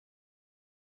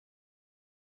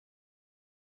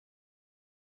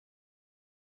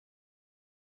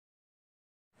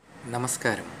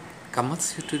നമസ്കാരം.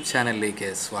 കമ്മത്സ് യൂട്യൂബ് ചാനലിലേക്ക്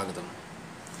സ്വാഗതം.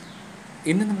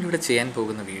 ഇന്ന് നമ്മളിവിടെ ചെയ്യാൻ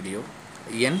പോകുന്ന വീഡിയോ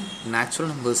n നാച്ചുറൽ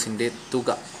നമ്പേഴ്സിൻ്റെ തുക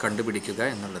കണ്ടുപിടിക്കുക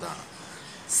എന്നുള്ളതാണ്.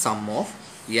 Some of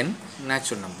n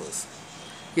natural numbers.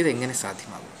 ഇതെങ്ങനെ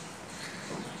സാധ്യമാകും?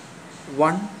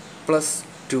 1 +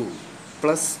 2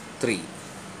 + 3.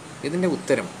 ഇതിൻ്റെ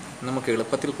ഉത്തരം നമുക്ക്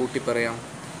എളുപ്പത്തിൽ കൂട്ടി പറയാം.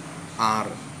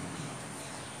 6.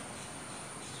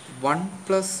 1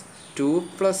 + 2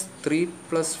 + 3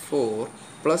 + 4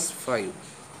 + 5.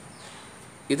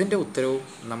 ഇതിൻ്റെ ഉത്തരവും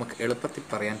നമുക്ക് എളുപ്പത്തിൽ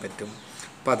പറയാൻ പറ്റും.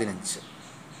 15.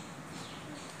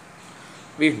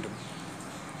 വീണ്ടും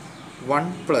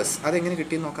 1+, അതെങ്ങനെ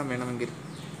കിട്ടിയെന്ന് നോക്കാൻ വേണമെങ്കിൽ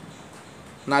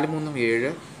 4 3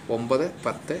 7 9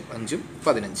 10 5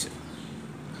 15.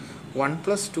 1 +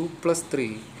 2 +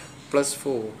 3 +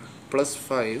 4 +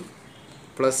 5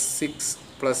 + 6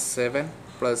 + 7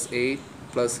 + 8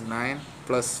 + 9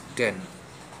 + 10.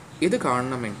 ഇത്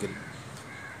കാണണമെങ്കിൽ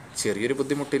ചെറിയൊരു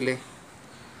ബുദ്ധിമുട്ടില്ലേ?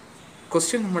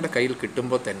 ക്വസ്റ്റ്യൻ നമ്മുടെ കയ്യിൽ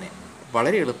കിട്ടുമ്പോൾ തന്നെ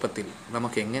വളരെ എളുപ്പത്തിൽ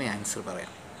നമുക്ക് എങ്ങനെ ആൻസർ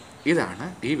പറയാം? ഇതാണ്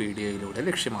ഈ വീഡിയോയിലൂടെ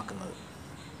ലക്ഷ്യമാക്കുന്നത്.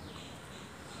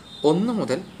 1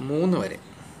 മുതൽ 3 വരെ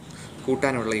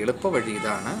കൂട്ടാനുള്ള എളുപ്പ വഴി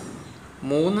ഇതാണ്.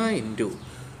 3 ഇൻറ്റു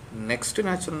നെക്സ്റ്റ്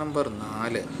നാച്ചുറൽ നമ്പർ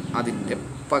 4, അതിൻ്റെ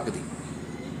പകുതി.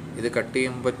 ഇത് കട്ട്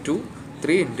ചെയ്യുമ്പോൾ 2,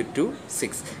 3 × 2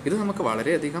 6. ഇത് നമുക്ക്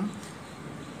വളരെയധികം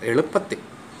എളുപ്പത്തിൽ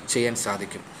ചെയ്യാൻ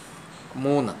സാധിക്കും.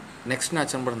 3 നെക്സ്റ്റ്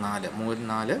നാച്ചുറൽ നമ്പർ 4, 3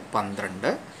 4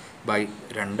 12 /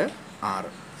 2 6.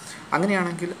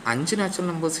 അങ്ങനെയാണെങ്കിൽ 5 നാച്ചുറൽ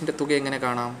നമ്പേഴ്സിൻ്റെ തുക എങ്ങനെ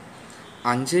കാണാം?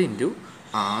 5 ×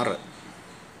 6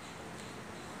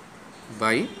 /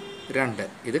 2.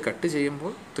 ഇത് കട്ട്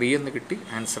ചെയ്യുമ്പോൾ 3 എന്ന് കിട്ടി.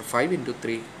 ആൻസർ 5 ×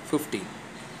 3 15.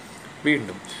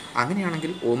 വീണ്ടും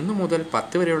അങ്ങനെയാണെങ്കിൽ 1 മുതൽ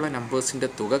 10 വരെയുള്ള നമ്പേഴ്സിൻ്റെ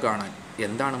തുക കാണാൻ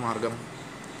എന്താണ് മാർഗം?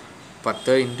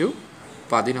 10 ×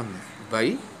 11 /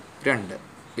 2.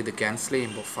 ഇത് ക്യാൻസൽ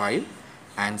ചെയ്യുമ്പോൾ 5.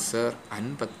 ആൻസർ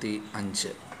 55.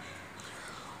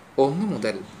 1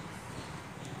 മുതൽ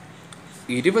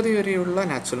 20 വരെയുള്ള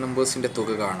നാച്ചുറൽ നമ്പേഴ്സിൻ്റെ തുക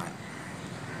കാണാൻ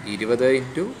 20 ×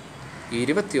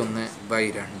 21 /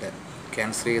 2.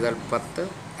 ക്യാൻസൽ ചെയ്താൽ 10.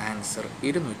 ആൻസർ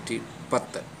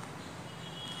 210.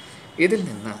 ഇതിൽ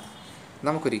നിന്ന്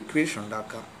നമുക്കൊരു ഇക്വേഷൻ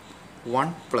ഉണ്ടാക്കാം.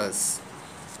 1 +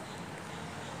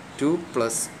 2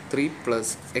 + 3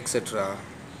 + etc.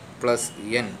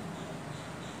 + n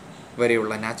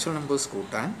വരെയുള്ള നാച്ചുറൽ നമ്പേഴ്സ്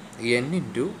കൂട്ടാൻ n ×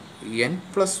 n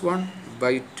 +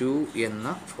 1/2 എന്ന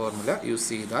ഫോർമുല യൂസ്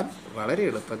ചെയ്താൽ വളരെ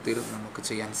എളുപ്പത്തിൽ നമുക്ക്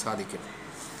ചെയ്യാൻ സാധിക്കും.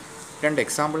 2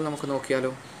 എക്സാമ്പിൾ നമുക്ക്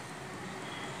നോക്കിയാലോ.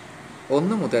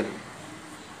 1 മുതൽ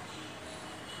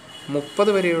 30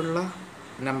 വരെയുള്ള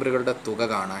നമ്പറുകളുടെ തുക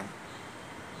കാണാൻ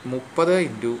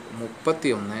 30 ×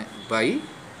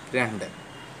 31/2.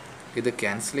 ഇത്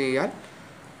ക്യാൻസൽ ചെയ്യാൻ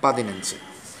 15.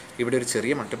 ഇവിടെ ഒരു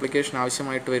ചെറിയ മൾട്ടിപ്ലിക്കേഷൻ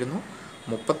ആവശ്യമായിട്ട് വരുന്നു.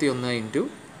 31 ×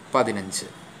 15.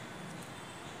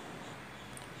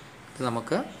 ഇത്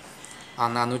നമുക്ക്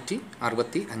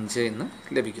 465 എന്ന്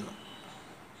ലഭിക്കുന്നു.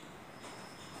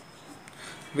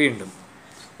 വീണ്ടും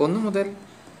 1 മുതൽ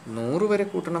 100 വരെ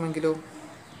കൂട്ടണമെങ്കിലോ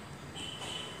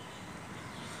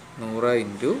 100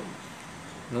 ×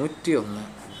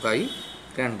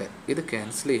 101/2. ഇത്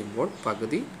ക്യാൻസൽ ചെയ്യുമ്പോൾ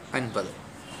പകുതി 50.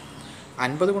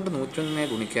 50 കൊണ്ട് 101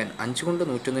 ഗുണിക്കാൻ 5 കൊണ്ട്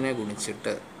 101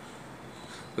 ഗുണിച്ചിട്ട്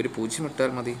ഒരു 0 ഇട്ടാൽ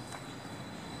മതി.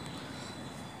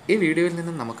 ഈ വീഡിയോയിൽ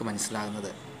നിന്നും നമുക്ക് മനസ്സിലാകുന്നത്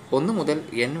 1 മുതൽ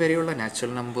n വരെയുള്ള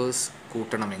നാച്ചുറൽ നമ്പേഴ്സ്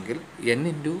കൂട്ടണമെങ്കിൽ n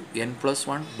 × n +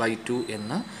 1/2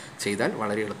 എന്ന് ചെയ്താൽ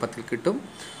വളരെ എളുപ്പത്തിൽ കിട്ടും.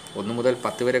 1 മുതൽ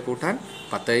 10 വരെ കൂട്ടാൻ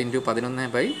 10 ×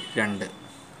 11/2.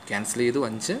 ക്യാൻസൽ ചെയ്തു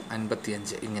 5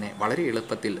 55. ഇങ്ങനെ വളരെ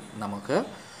എളുപ്പത്തിൽ നമുക്ക്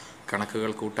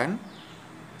കണക്കുകൾ കൂട്ടാൻ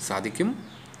സാധിക്കും.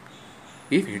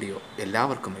 ഈ വീഡിയോ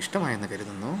എല്ലാവർക്കും ഇഷ്ടമായെന്ന്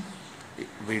കരുതുന്നു.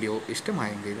 വീഡിയോ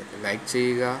ഇഷ്ടമായെങ്കിൽ ലൈക്ക്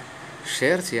ചെയ്യുക,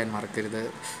 ഷെയർ ചെയ്യാൻ മറക്കരുത്.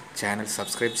 ചാനൽ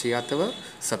സബ്സ്ക്രൈബ് ചെയ്യാത്തവർ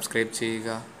സബ്സ്ക്രൈബ് ചെയ്യുക.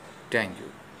 Thank you.